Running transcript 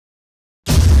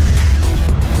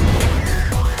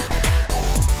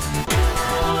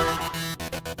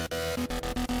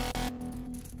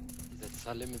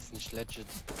Limb ist nicht legit.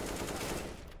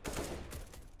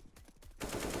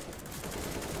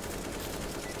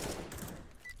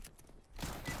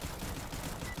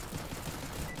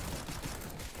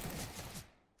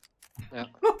 Ja.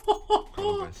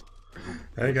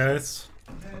 Hey guys.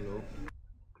 Hello.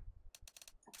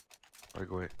 I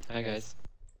go. Hi guys.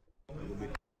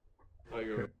 I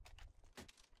go.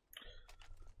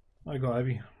 I go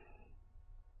Ivy.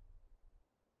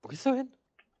 Wo gehst du hin?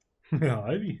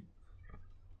 Ja, Ivy.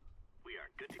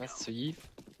 Was, zu Eve?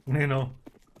 Nee, no.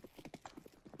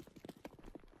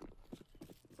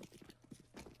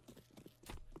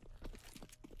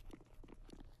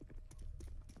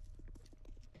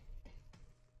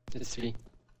 Ist wie.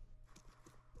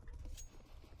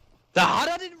 Da hat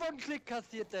er den One-Click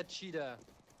kassiert, der Cheater.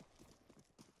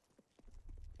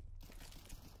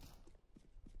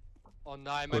 Oh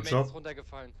nein, mein Good Mate ist job.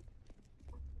 runtergefallen.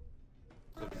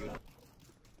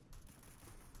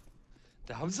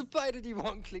 Da haben sie beide die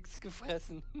One-Clicks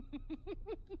gefressen.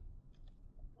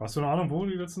 Hast du eine Ahnung, wo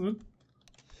die letzten sind?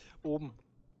 Oben.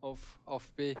 Auf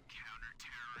B.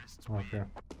 Okay.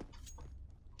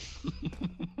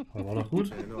 Das war doch gut.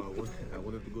 I know, I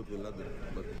wanted to go to the ladder,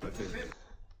 but okay.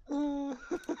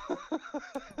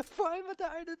 Vor allem hat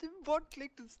der eine den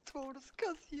One-Click des Todes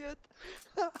kassiert.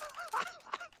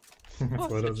 Was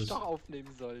Freut er hätte ich sich. doch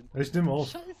aufnehmen sollen. Ich nehme auf.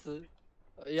 Scheiße.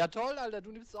 Ja toll, Alter,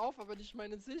 du nimmst auf, aber nicht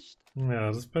meine Sicht. Ja,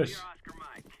 das ist Pech.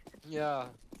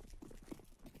 Ja.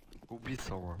 Wo bist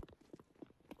du, Mann?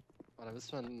 Oh, da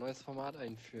müssen wir ein neues Format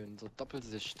einführen, so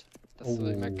Doppelsicht. Dass Oh.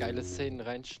 du immer geile Szenen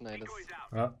reinschneidest.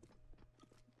 Ja.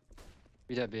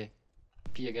 Wieder B.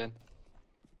 B again.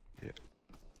 Ja.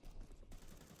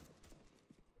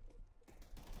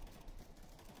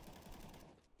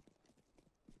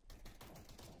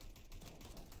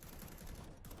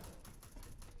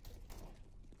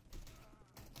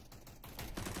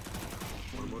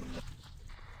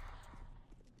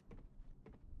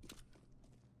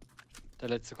 Der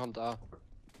letzte kommt A.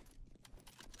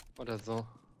 Oder so.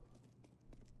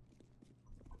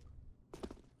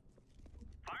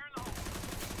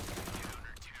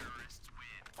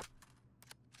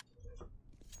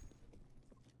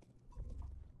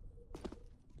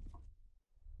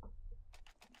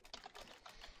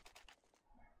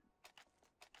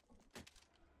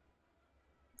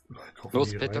 Kauf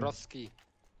Los, die rein. Petrowski.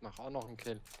 Mach auch noch einen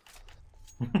Kill.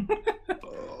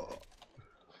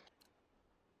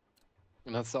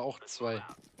 Dann hast du auch 2.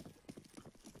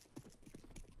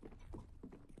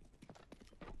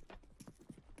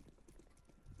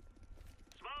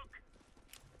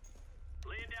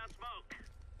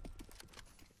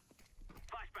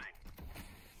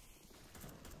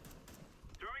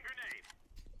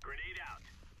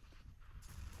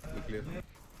 Be clear.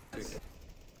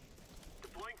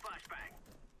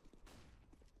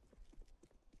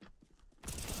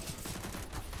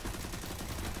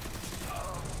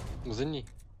 Wo sind die?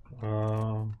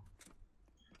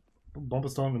 Bomb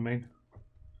ist down in Main.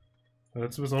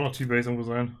 Jetzt müsste auch noch T-Base irgendwo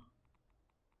sein.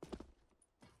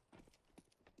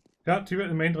 Ja, T-Base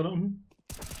in Main drin unten.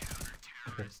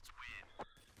 Okay.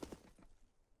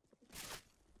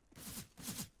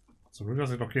 Zum Glück,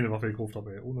 dass ich noch keine Waffe gekauft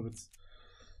habe, ey. Ohne Witz.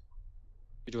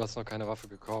 Wie, du hast noch keine Waffe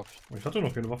gekauft? Ich hatte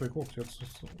noch keine Waffe gekauft. Jetzt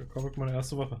kam wirklich meine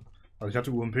erste Waffe. Also ich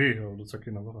hatte UMP, aber das ist ja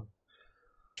keine Waffe.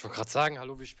 Ich wollte gerade sagen,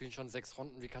 hallo, wir spielen schon 6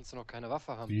 Runden, wie kannst du noch keine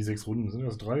Waffe haben? Die 6 Runden sind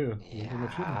erst 3.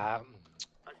 Ja,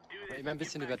 immer ein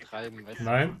bisschen übertreiben, weißt du?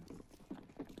 Nein.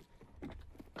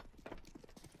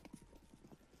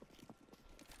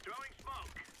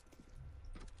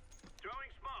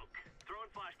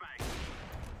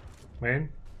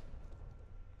 Main.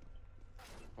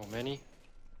 Oh, Manny.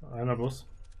 Einer bloß.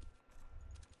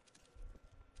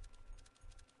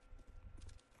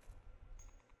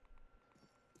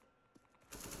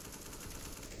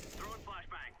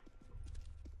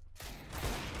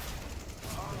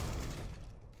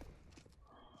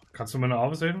 Kannst du meine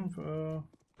Arme saven?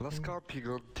 Laska,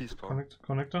 Pigel, T-Spawn.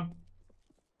 Connector?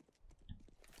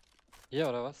 Hier,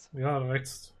 oder was? Ja,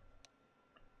 rechts.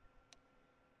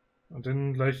 Und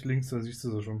dann gleich links, da siehst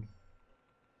du sie schon.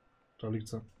 Da liegt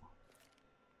sie.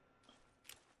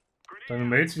 Deine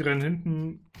Mates, die rennen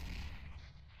hinten.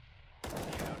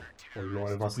 Oh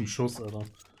lol, was ein Schuss, Alter.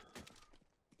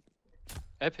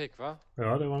 Epic, wa?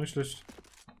 Ja, der war nicht schlecht.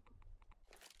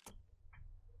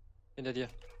 Hinter dir.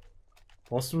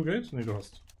 Brauchst du Geld? Nee, du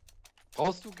hast.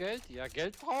 Brauchst du Geld? Ja,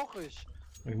 Geld brauche ich.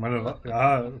 Ich meine,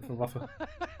 ja, für Waffe.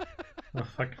 Ach,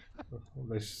 fuck.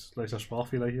 Leichter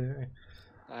Sprachfehler hier,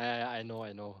 ey. I know.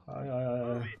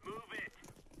 Ja.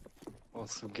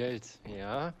 Brauchst du Geld?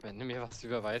 Ja, wenn du mir was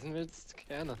überweisen willst,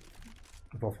 gerne.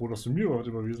 Ich war froh, dass du mir was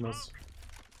überwiesen hast.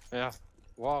 Ja,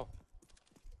 Wow.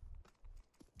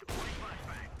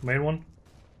 Main one.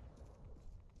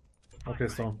 Okay,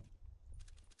 ist down.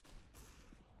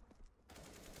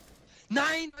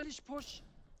 Nein, weil ich push.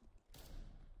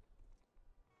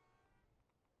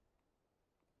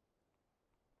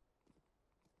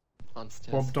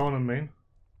 Bomb down in main.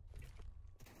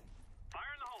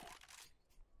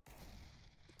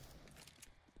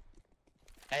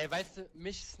 Ey, weißt du,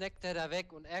 mich snackt er da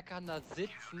weg und er kann da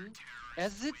sitzen. Er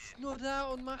sitzt nur da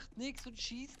und macht nichts und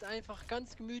schießt einfach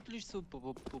ganz gemütlich so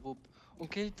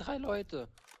und killt 3 Leute.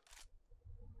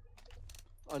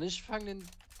 Und ich fange den...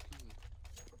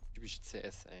 Typisch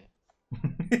CS, ey.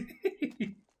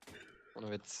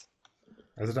 Ohne Witz.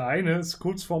 Also der eine ist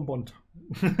kurz vorm Bond.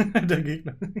 Der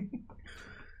Gegner.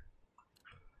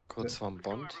 Kurz vorm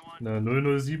Bond. Ne,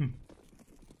 007.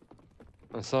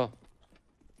 Achso.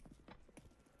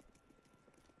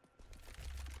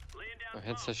 Ach,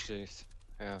 jetzt verstehe ich's.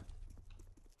 Ja.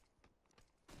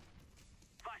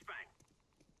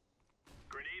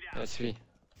 Jetzt wie?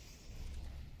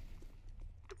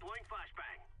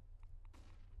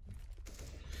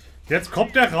 Jetzt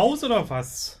kommt der raus oder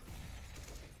was?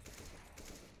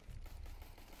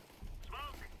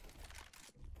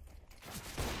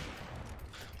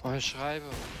 Oh, ich schreibe.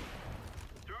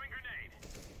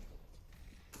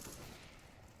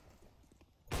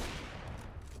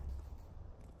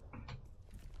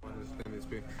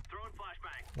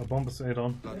 Der Bomb ist eh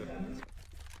down. Ladder.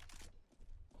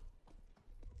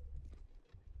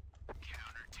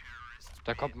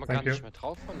 Da kommt man Thank gar nicht you. mehr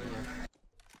drauf von hier.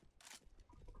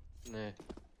 Nee.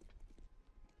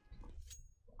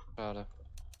 Schade.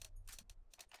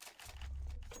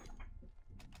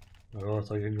 Ja, jetzt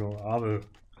hab ich irgendwo Abel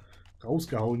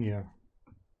rausgehauen hier.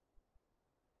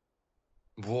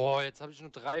 Boah, jetzt habe ich nur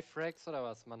 3 Frags oder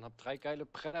was? Man, hab 3 geile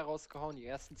Brenner rausgehauen, die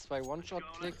ersten 2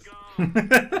 One-Shot-Klicks. Und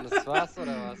das war's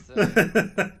oder was?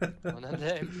 Ja. Und dann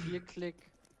der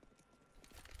M4-Klick.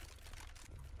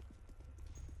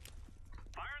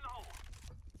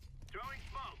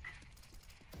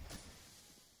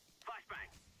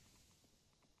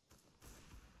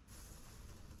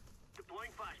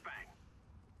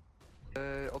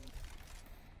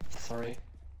 Sorry.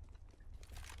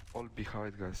 All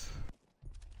behind, guys.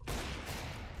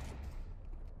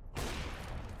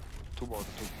 2 more, 2.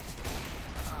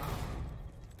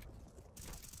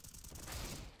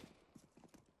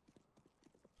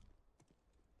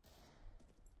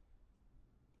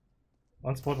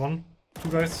 One spot, one. 2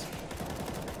 guys.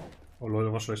 Oh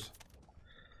Leute, war schlecht.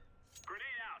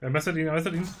 Er messert ihn, er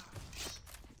messert ihn.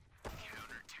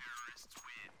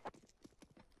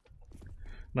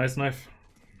 Nice knife.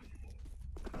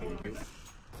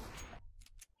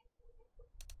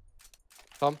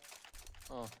 Komm.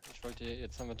 Oh, ich wollte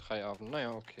jetzt haben wir 3 Abend.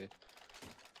 Naja, okay.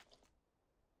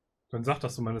 Dann sag,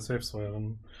 dass du meine Saves war ja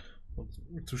dann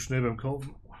zu schnell beim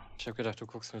Kaufen. Ich hab gedacht, du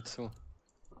guckst mir zu.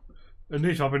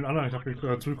 Nee, ich habe den anderen, ich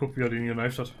habe zugeguckt, wie er den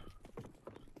geneift hat.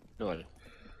 Lol.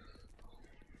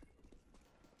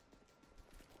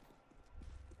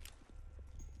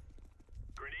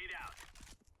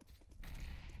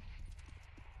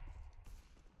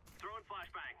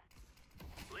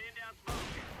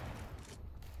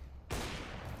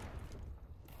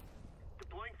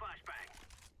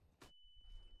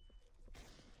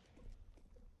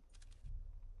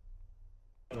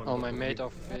 Oh, mein Mate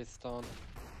auf Face down.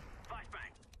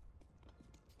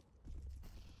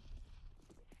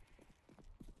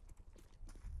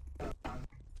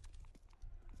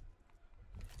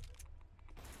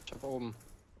 Ich hab oben.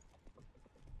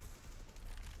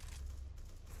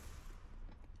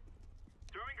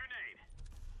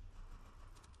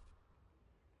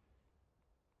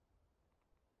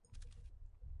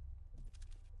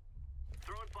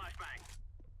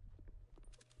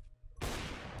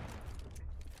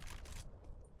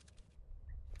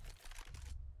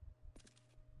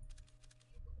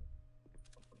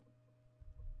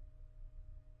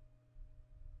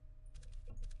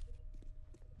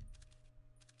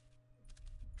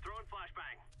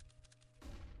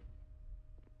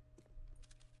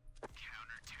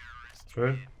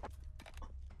 Schön.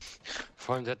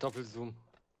 Vor allem der Doppelzoom.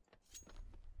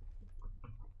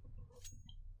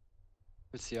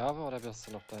 Willst du Java oder wirst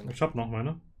du noch deine? Ich habe noch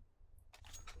meine.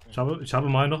 Ich habe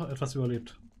mal noch etwas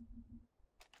überlebt.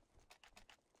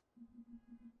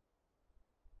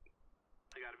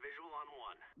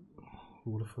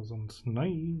 Wurde versandt.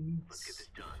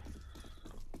 Nice.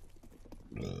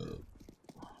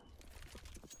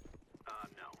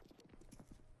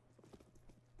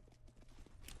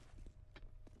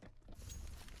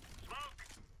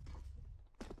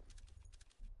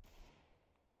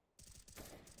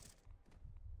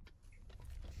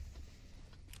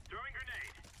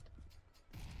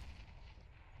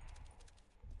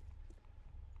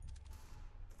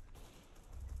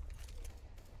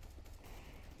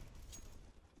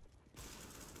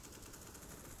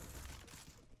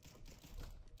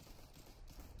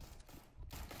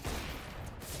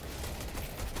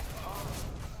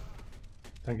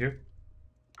 Thank you.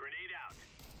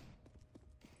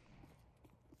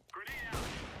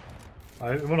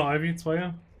 Immer noch Ivy,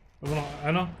 zwei. Immer noch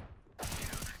einer.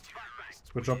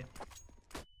 Good job.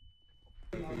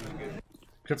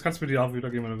 Jetzt kannst du mir die Jahre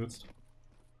wiedergeben, wenn du willst.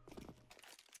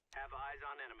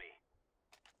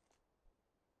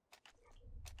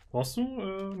 Brauchst du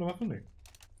eine Waffe? Nee.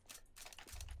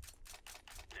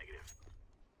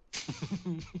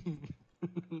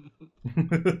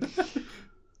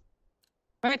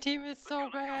 My team is so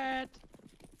bad.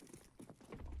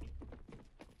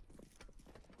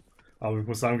 Aber ich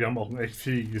muss sagen, wir haben auch ein echt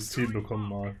fähiges Team bekommen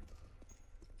mal.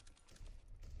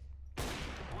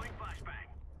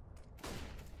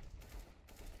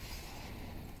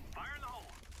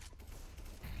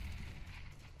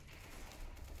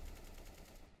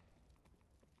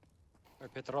 Bei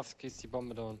Petrovski ist die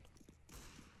Bombe down.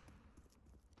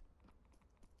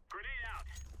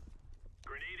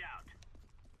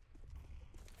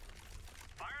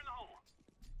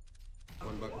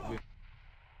 One back of it.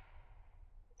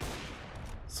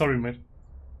 Sorry, mate.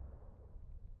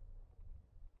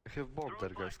 I have bomb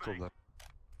there, guys. Cool that.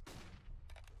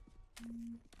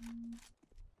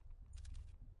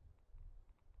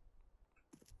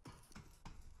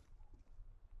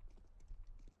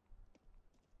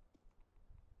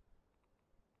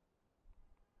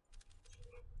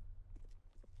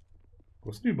 Wo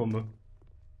ist die Bombe?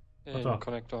 da.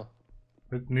 Connector.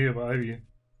 Nee, bei Ivy.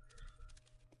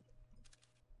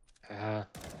 Ja.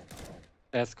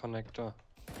 Er ist Connector.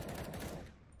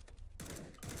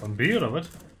 Von B oder was?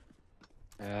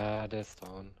 Ja, der ist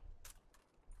down.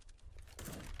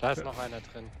 Da ist noch einer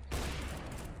drin.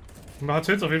 Man hat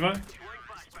Hits auf jeden Fall.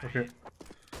 Okay.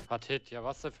 Hat Hit. Ja,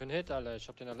 was denn für ein Hit, Alter? Ich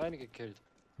hab den alleine gekillt.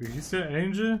 Wie hieß der?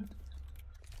 Angel?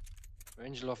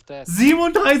 Angel of Death.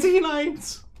 37 in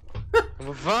 1!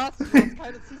 Aber was? Du hast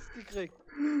keine Assist gekriegt.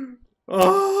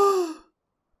 Oh.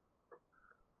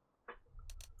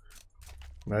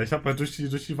 Na, ich hab halt durch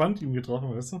die Wand ihn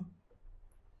getroffen, weißt du?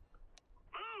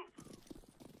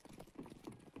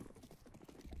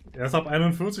 Erst ab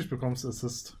 41 bekommst du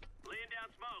Assist.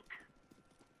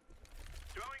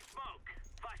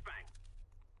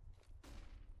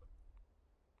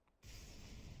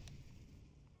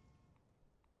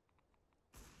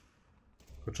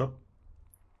 Good job.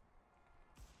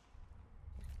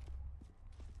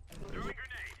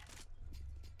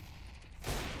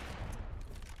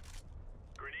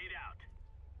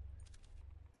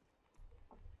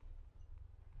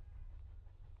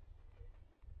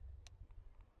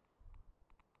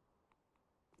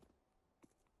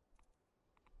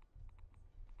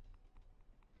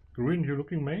 Green, you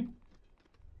looking main?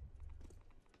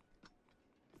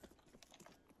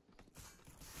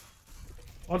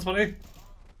 On spawn A.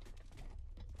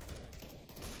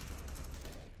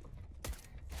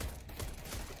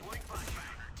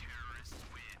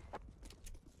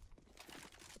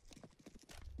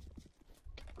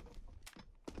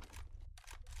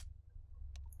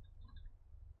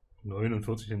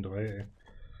 In 3, ey.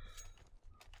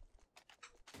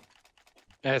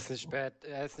 Er ist nicht bad,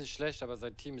 er ist nicht schlecht, aber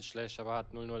sein Team ist schlecht, aber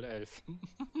hat 0-0-11.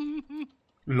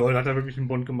 Lol, hat er wirklich einen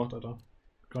Bond gemacht, Alter.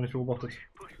 Gar nicht beobachtet.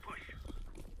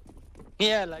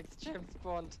 Yeah, like James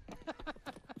Bond.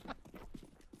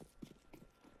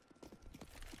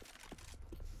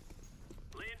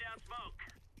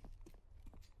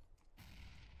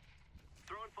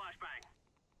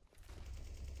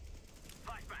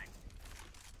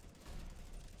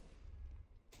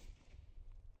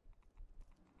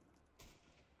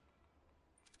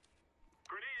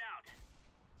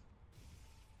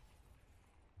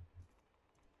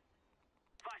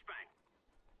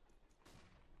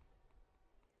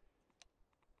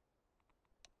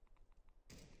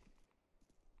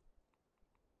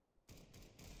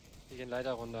 Die gehen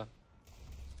leider runter.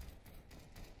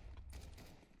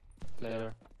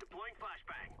 Leider.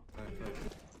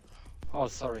 Oh,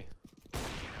 sorry.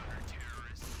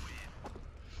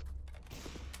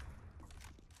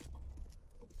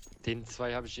 Den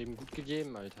zwei habe ich eben gut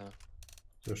gegeben, Alter.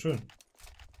 Sehr schön.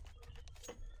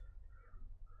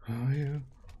 Oh, yeah.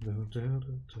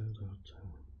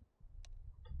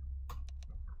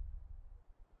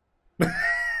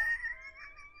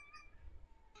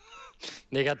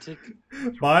 Negativ.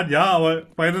 Mann, ja, aber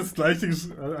beides gleich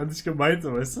an sich gemeint,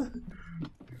 so, weißt du?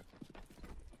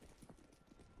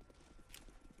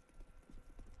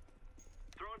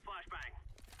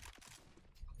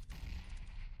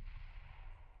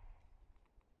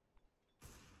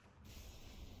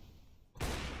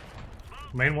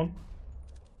 Main one.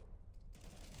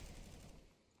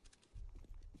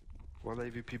 One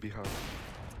AVP behind.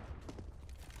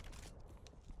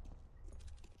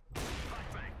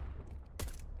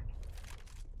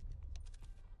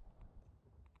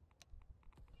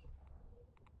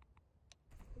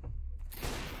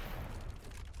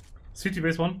 City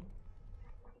Base 1.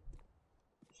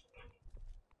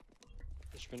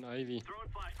 Ich bin Ivy.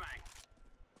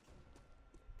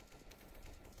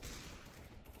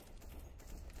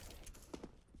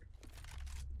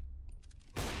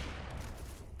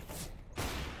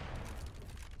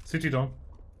 City down.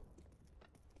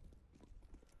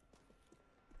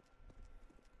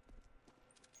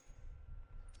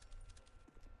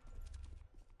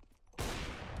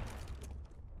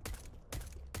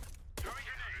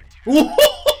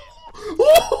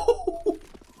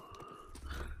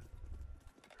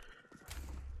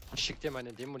 Ich schick dir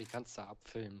meine Demo, die kannst du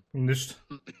abfilmen. Nicht.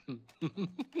 Ich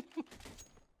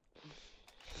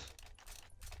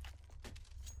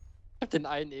hab den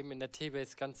einen eben in der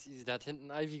T-Base ganz easy. Da hat hinten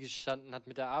Ivy gestanden, hat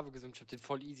mit der Ave gesummt. Ich hab den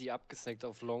voll easy abgesnackt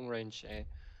auf Long Range, ey.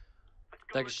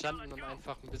 Da gestanden und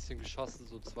einfach ein bisschen geschossen,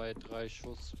 so 2, 3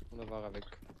 Schuss und dann war er weg.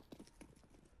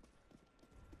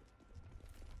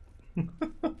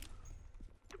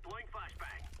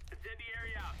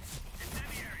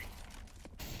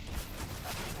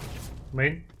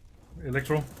 Main.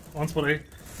 Electro. On spot A.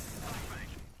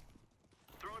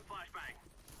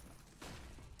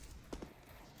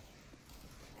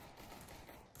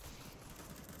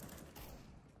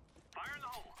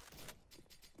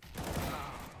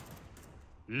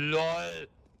 LOL!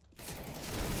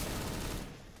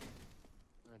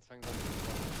 Jetzt fangen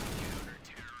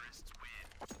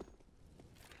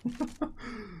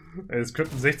wir Es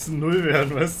könnten 16-0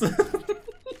 werden, weißt du?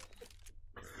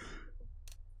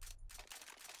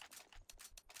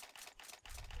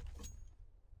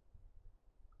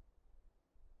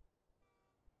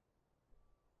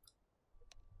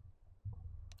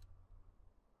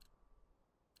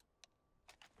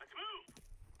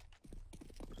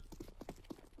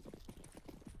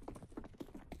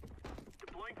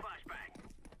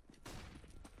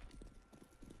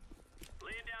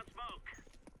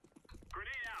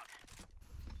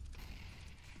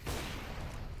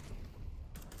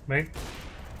 Main.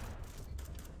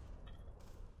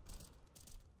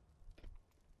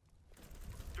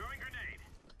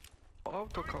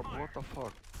 Autocom, what the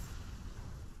fuck?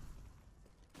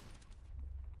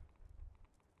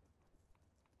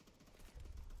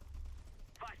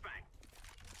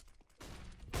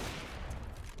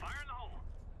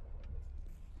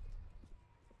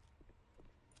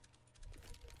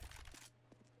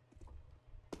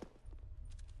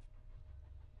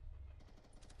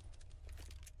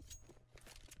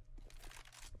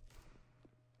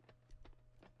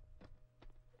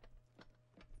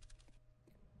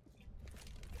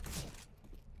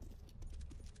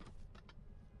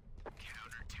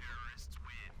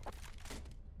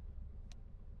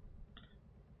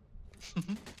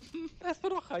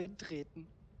 erstmal doch reintreten.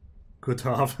 Gut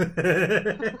half.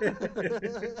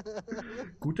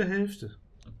 Gute Hälfte.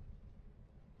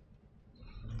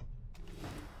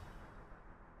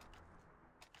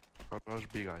 Rush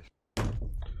B, guys.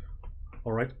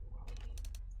 Alright.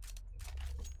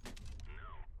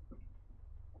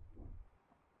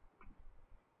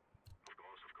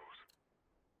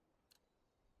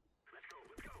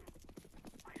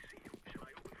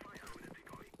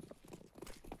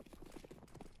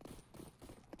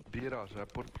 B-Rush,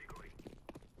 put...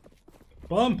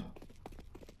 Bomb!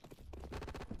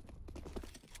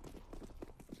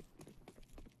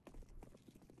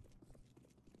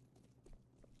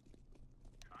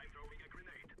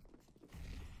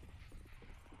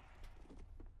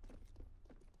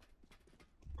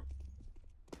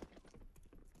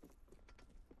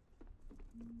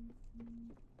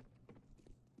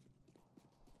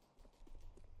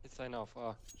 Jetzt einer auf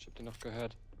A. Ich hab den noch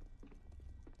gehört.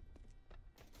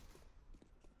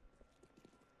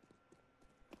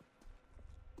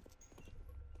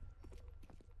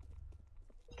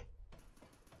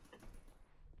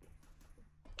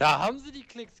 Da haben sie die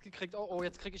Klicks gekriegt. Oh, oh,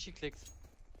 jetzt krieg ich die Klicks.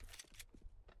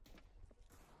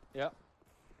 Ja.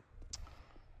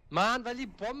 Mann, weil die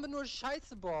Bombe nur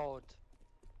Scheiße baut.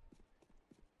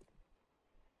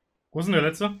 Wo ist denn der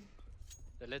letzte?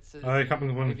 Der letzte ist Ich hab ihn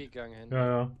gewonnen. gegangen. Ja,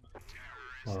 ja.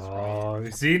 Oh,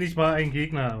 ich sehe nicht mal einen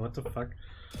Gegner. What the fuck?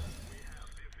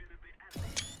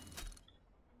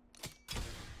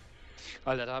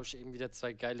 Alter, da habe ich eben wieder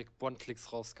 2 geile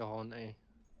One-Klicks rausgehauen, ey.